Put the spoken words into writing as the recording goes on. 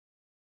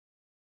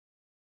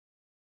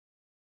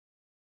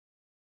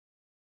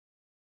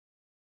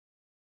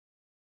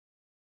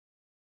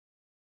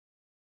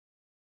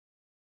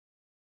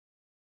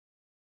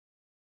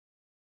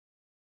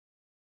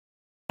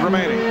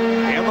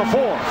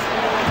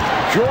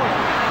Jordan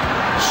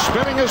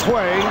spinning his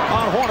way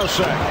on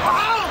Hornacek.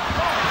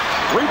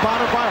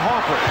 Rebounded by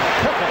Harper.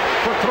 Pippen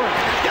for three.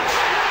 Yes.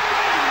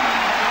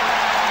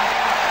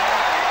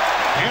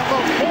 And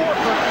the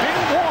fourth of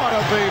game one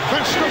of the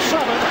best of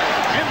seven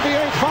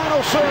NBA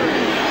Final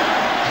Series.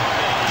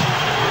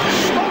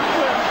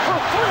 Stockton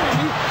for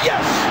three.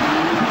 Yes.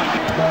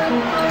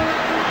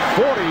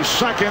 40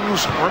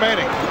 seconds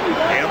remaining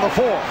in the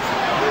fourth.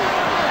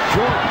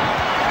 Jordan.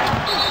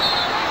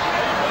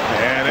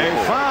 And a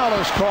foul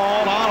is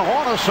called on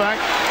Hornacek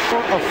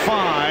for a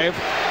 5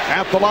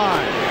 at the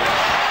line.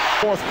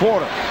 Fourth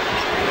quarter.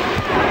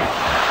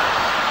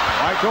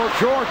 Michael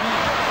Jordan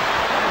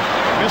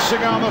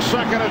missing on the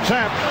second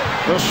attempt.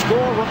 The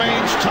score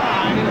remains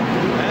tied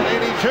at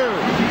 82.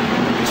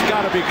 It's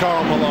got to be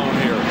Karl Malone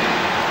here.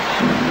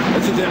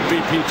 This is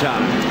MVP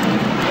time.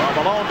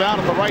 Well, Malone down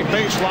at the right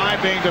baseline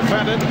being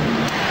defended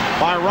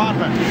by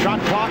Rodman.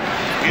 Shot clock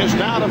is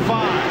down to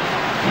 5.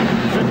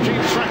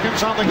 15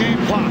 seconds on the game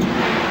clock.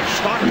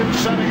 Stockton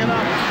setting it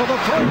up for the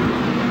three.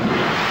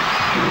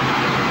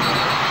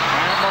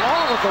 And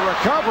Malone with the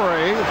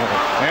recovery.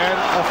 And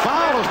a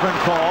foul has been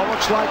called.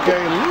 Looks like a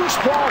loose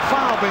ball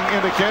foul being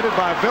indicated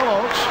by Bill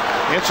Oakes.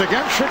 It's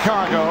against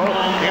Chicago.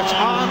 It's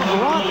on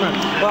Rodman.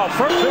 Well,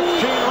 for 15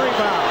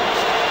 rebounds.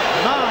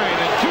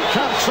 9 and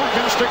 2/10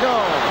 seconds to go.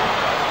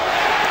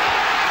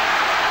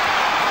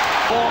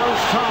 Score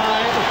is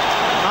tied.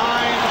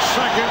 9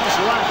 seconds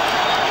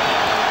left.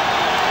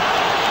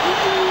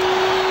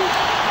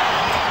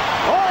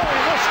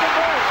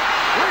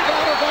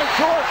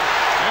 Jordan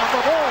and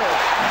the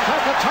Bulls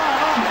take a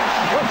timeout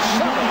with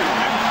 7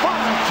 and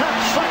 5/10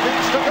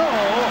 seconds to go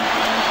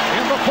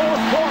in the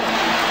fourth quarter.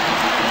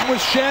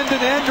 With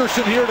Shandon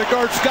Anderson here to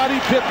guard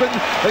Scottie Pippen.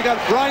 They got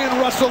Brian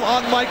Russell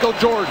on Michael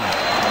Jordan.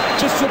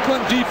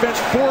 Disciplined defense,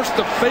 forced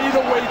the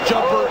fadeaway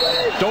jumper.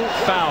 Don't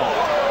foul.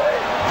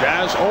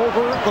 Jazz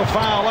over the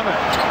foul limit.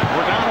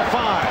 We're down to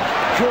 5.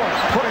 Jordan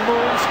putting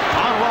moves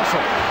on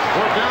Russell.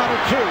 We're down to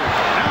 2.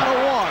 Now to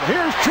 1.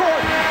 Here's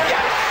Jordan. Yes!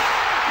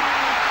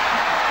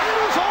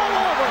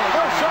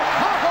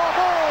 Chicago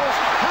Bulls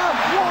have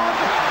won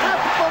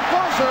at the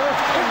buzzer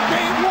in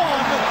game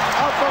 1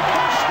 of the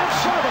best of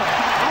 7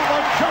 on the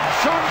jump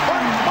shot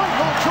by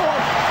Michael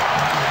Jordan.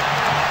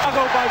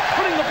 Chicago by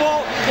putting the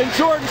ball in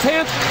Jordan's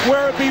hands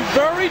where it'd be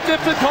very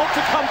difficult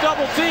to come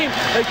double team.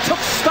 They took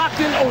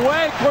Stockton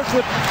away. Of course,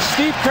 with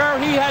Steve Kerr,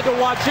 he had to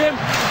watch him.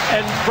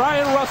 And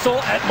Brian Russell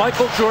at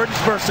Michael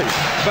Jordan's mercy.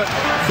 But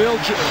Phil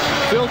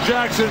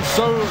Jackson,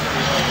 so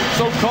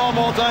calm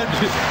all the time,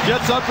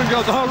 gets up and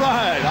goes, all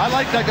right, I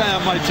like that guy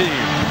on my team.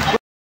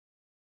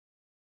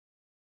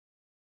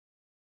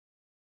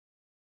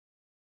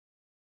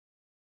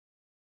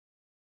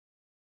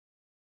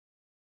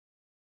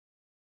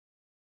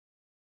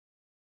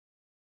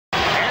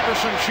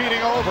 Anderson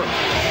cheating over.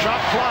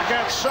 Shot clock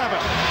at 7.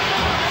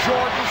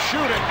 Jordan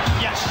shooting.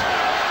 Yes.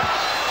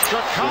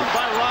 Struck out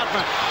by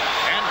Rodman.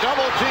 And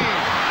double team.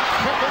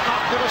 Pippen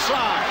knocked it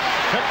aside.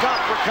 Picked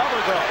up,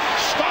 recovered though.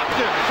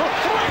 Stockton for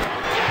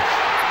 3.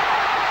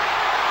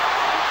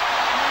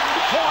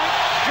 Point,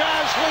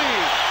 Jazz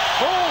lead.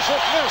 Bulls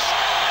have missed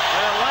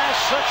their last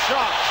 6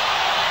 shots.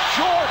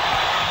 Jordan,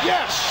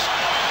 yes.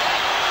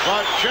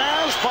 But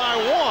Jazz by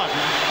 1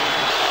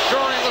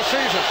 during the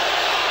season.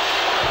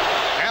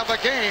 And the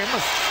game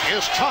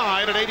is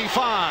tied at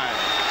 85.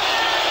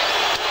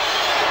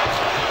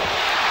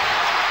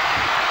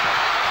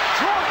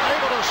 Jordan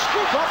able to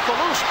scoop up the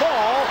loose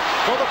ball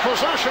for the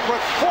possession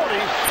with 40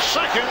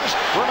 seconds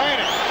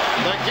remaining.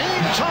 The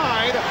game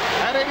tied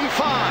at 85.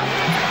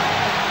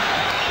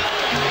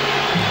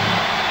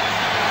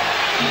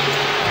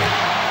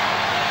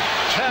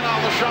 10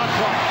 on the shot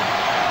clock.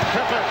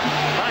 Pippen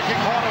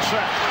backing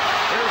Hornacek.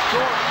 Here's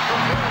Jordan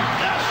from here.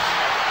 Yes!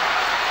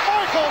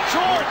 Michael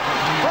Jordan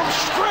from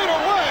straight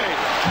away.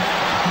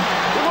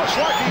 He looks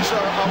like he's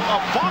a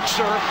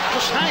boxer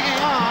just hanging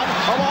on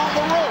along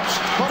the ropes,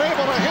 but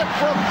able to hit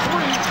for a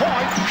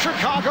 3-point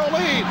Chicago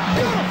lead.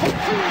 Beautiful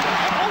feed.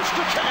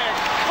 Ostertag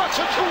cuts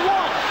it to 1.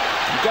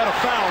 You got a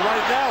foul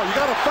right now. You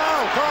got a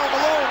foul. Karl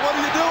Malone, what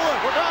are you doing?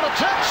 We're down to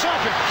 10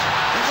 seconds.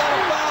 You got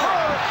a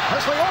foul.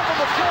 As they open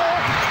the floor,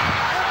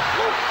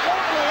 Luke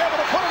Waltley able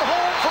to put it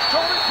home from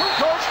Tony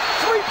Kukoc.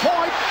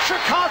 3-point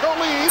Chicago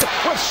lead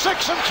with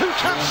 6 and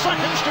 2/10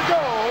 seconds to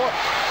go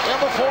in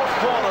the fourth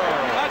quarter.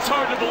 That's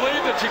hard to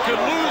believe that you could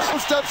lose.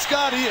 Post up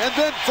Scottie, and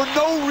then for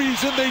no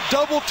reason they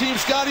double team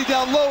Scottie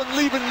down low and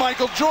leaving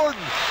Michael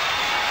Jordan.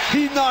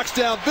 He knocks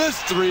down this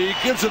 3,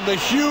 gives him the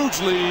huge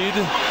lead,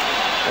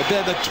 and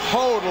then the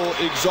total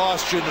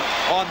exhaustion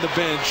on the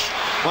bench.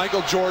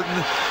 Michael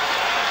Jordan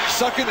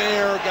sucking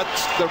air, got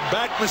the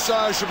back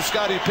massage from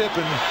Scottie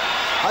Pippen.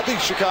 I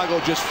think Chicago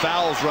just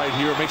fouls right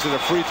here, makes it a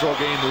free throw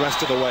game the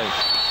rest of the way.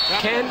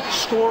 Can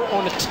score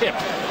on a tip.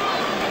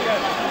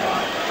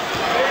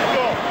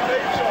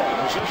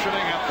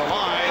 Positioning at the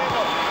line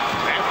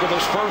after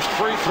this first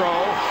free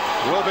throw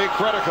will be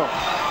critical.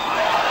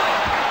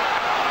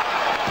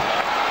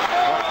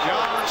 But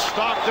Giannis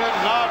Stockton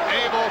not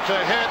able to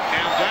hit,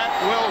 and that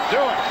will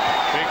do it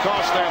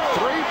because they're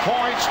 3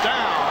 points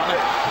down.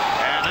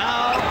 And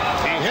now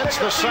he hits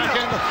the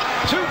second,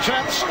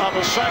 2/10 of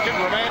a second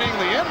remaining.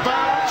 The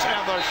inbounds,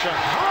 and the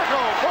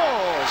Chicago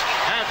Bulls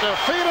have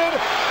defeated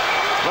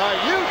the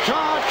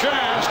Utah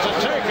Jazz to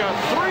take a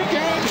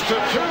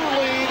 3-2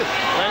 lead.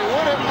 They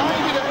win it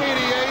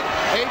 90-88.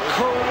 A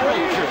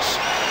courageous,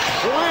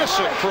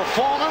 classic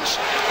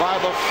performance by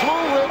the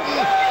flu-ridden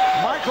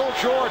Michael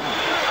Jordan.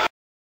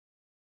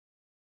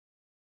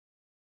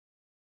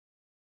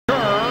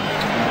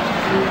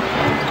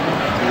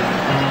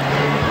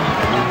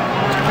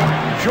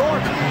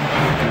 Jordan.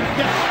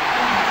 Yes.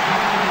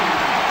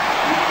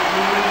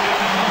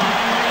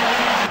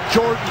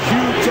 Jordan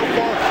huge so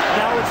far.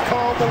 Now it's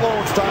Karl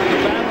Malone's time to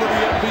battle the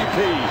MVP.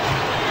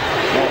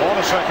 Well,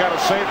 Hornacek had to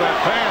save that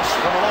pass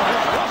from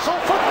Malone. Russell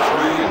for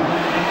three.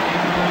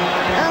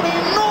 An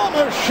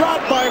enormous shot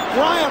by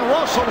Brian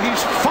Russell.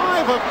 He's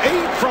 5 of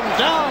 8 from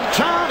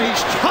downtown. He's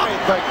tied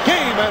the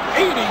game at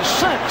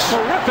 86.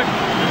 Terrific.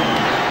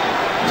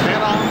 10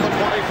 on the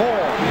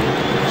 24.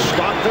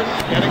 Stockton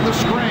getting the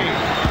screen.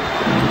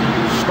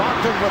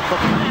 Stockton with the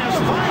pass,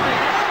 finding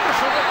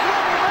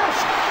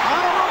Anderson.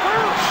 On a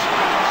reverse.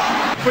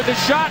 For the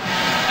shot,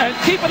 and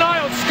keep an eye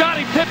on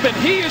Scottie Pippen.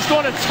 He is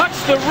going to touch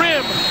the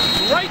rim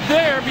right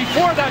there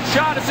before that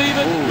shot is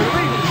even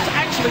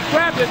actually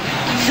grabbed it.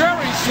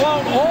 Jerry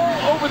Sloan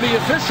all over the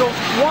officials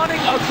wanting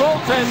a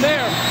goaltend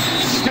there.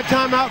 At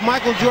timeout,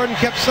 Michael Jordan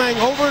kept saying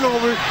over and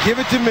over, give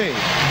it to me,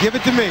 give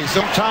it to me.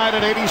 So tied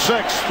at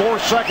 86,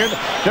 4-second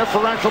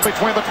differential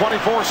between the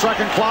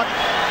 24-second clock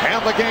and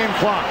the game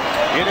clock.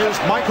 It is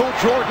Michael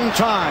Jordan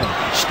time.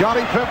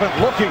 Scottie Pippen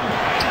looking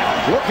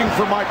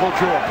for Michael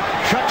Jordan.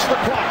 Checks the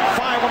clock,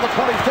 5 on the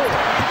 24.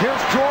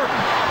 Here's Jordan.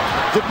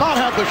 Did not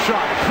have the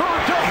shot.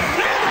 Curved up.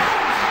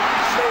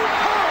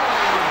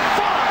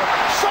 5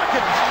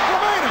 seconds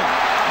remaining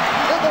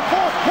in the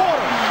fourth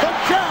quarter. The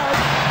Jazz.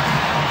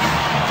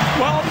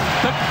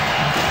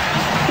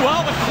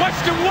 Well, the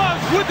question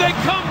was, would they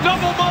come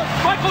double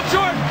Michael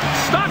Jordan?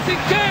 Stockton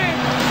game.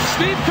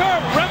 Steve Kerr,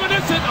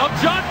 reminiscent of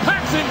John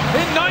Paxson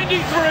in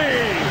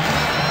 '93.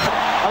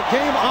 A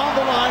game on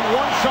the line,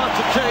 one shot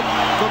to take.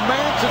 The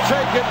man to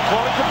take it,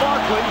 according to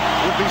Barkley,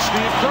 would be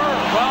Steve Kerr.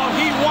 Well,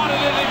 he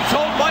wanted it, and he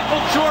told Michael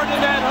Jordan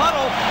in that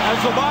huddle,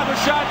 as the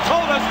barbershop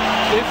told us,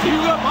 if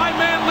my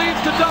man leads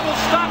to double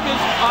Stockton,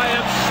 I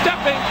am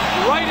stepping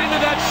right into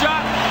that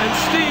shot, and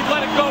Steve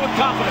let it go with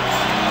confidence.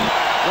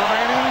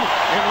 Remaining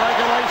in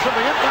regulation,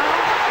 the inbound.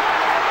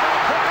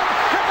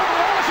 Pippen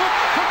rolls it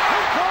to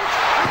Kukoc,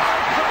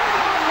 and the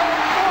Chicago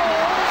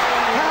Bulls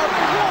have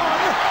won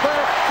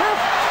their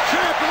 5th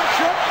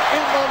championship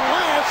in the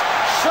last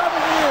 7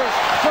 years.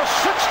 Just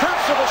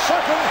 6/10 of a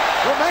second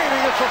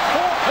remaining. It's a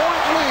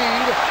 4-point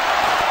lead.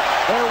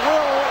 There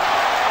will.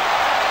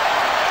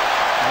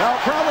 Now,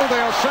 probably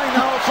they are saying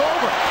now it's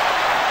over.